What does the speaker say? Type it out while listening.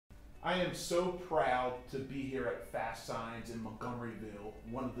I am so proud to be here at Fastsigns in Montgomeryville,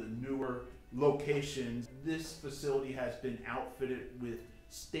 one of the newer locations. This facility has been outfitted with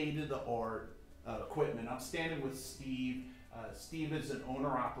state-of-the-art equipment. I'm standing with Steve. Steve is an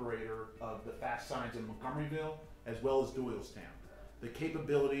owner-operator of the Fastsigns in Montgomeryville as well as Doylestown. The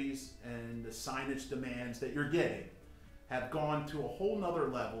capabilities and the signage demands that you're getting have gone to a whole nother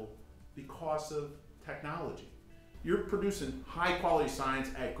level because of technology. You're producing high quality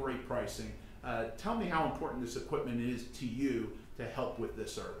signs at great pricing. Tell me how important this equipment is to you to help with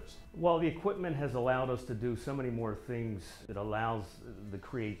this service. Well, the equipment has allowed us to do so many more things. It allows the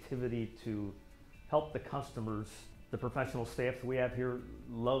creativity to help the customers. The professional staff that we have here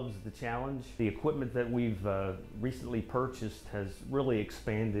loves the challenge. The equipment that we've recently purchased has really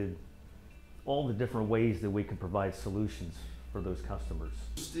expanded all the different ways that we can provide solutions for those customers.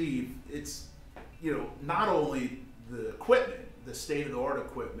 Steve, it's not only the equipment, the state-of-the-art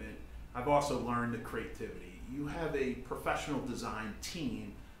equipment, I've also learned the creativity. You have a professional design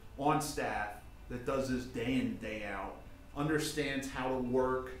team on staff that does this day in, day out, understands how to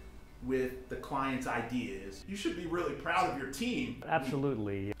work with the client's ideas. You should be really proud of your team.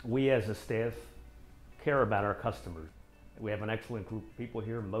 Absolutely. We as a staff care about our customers. We have an excellent group of people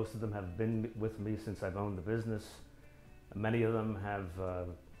here. Most of them have been with me since I've owned the business. Many of them have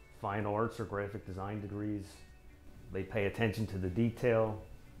fine arts or graphic design degrees. They pay attention to the detail.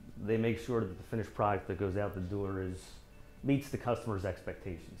 They make sure that the finished product that goes out the door meets the customer's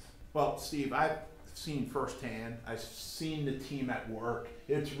expectations. Well, Steve, I've seen firsthand, I've seen the team at work.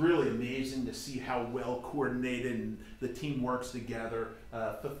 It's really amazing to see how well coordinated and the team works together,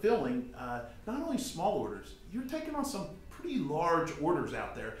 fulfilling not only small orders, you're taking on some pretty large orders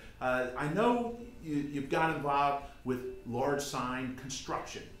out there. I know you've got involved with large sign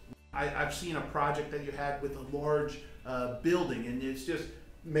construction. I've seen a project that you had with a large building, and it's just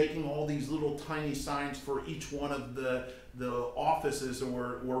making all these little tiny signs for each one of the offices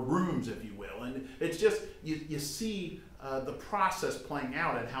or rooms, if you will. And it's just, you see the process playing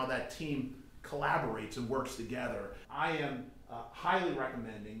out and how that team collaborates and works together. I am highly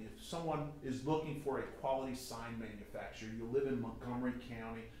recommending, if someone is looking for a quality sign manufacturer, you live in Montgomery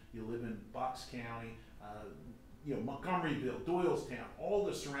County, you live in Bucks County, Montgomeryville, Doylestown, all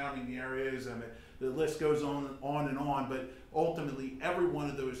the surrounding areas, and the list goes on and on, but ultimately every one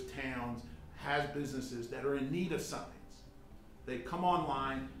of those towns has businesses that are in need of signs. They come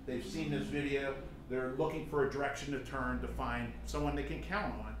online, they've seen this video, they're looking for a direction to turn to find someone they can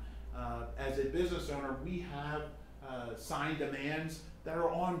count on. As a business owner, we have sign demands that are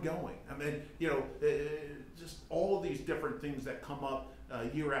ongoing. I mean, just all of these different things that come up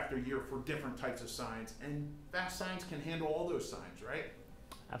year after year for different types of signs, and Fastsigns can handle all those signs, right?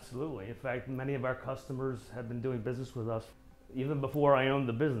 Absolutely. In fact, many of our customers have been doing business with us even before I owned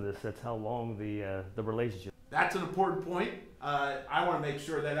the business. That's how long the relationship. That's an important point. I want to make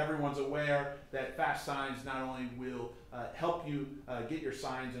sure that everyone's aware that Fastsigns not only will help you get your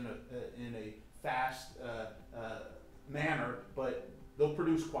signs in a fast manner, but they'll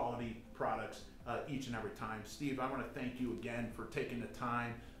produce quality products each and every time. Steve, I want to thank you again for taking the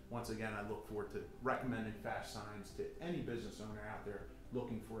time. Once again, I look forward to recommending Fastsigns to any business owner out there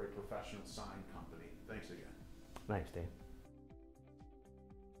looking for a professional sign company. Thanks again. Thanks, Dave.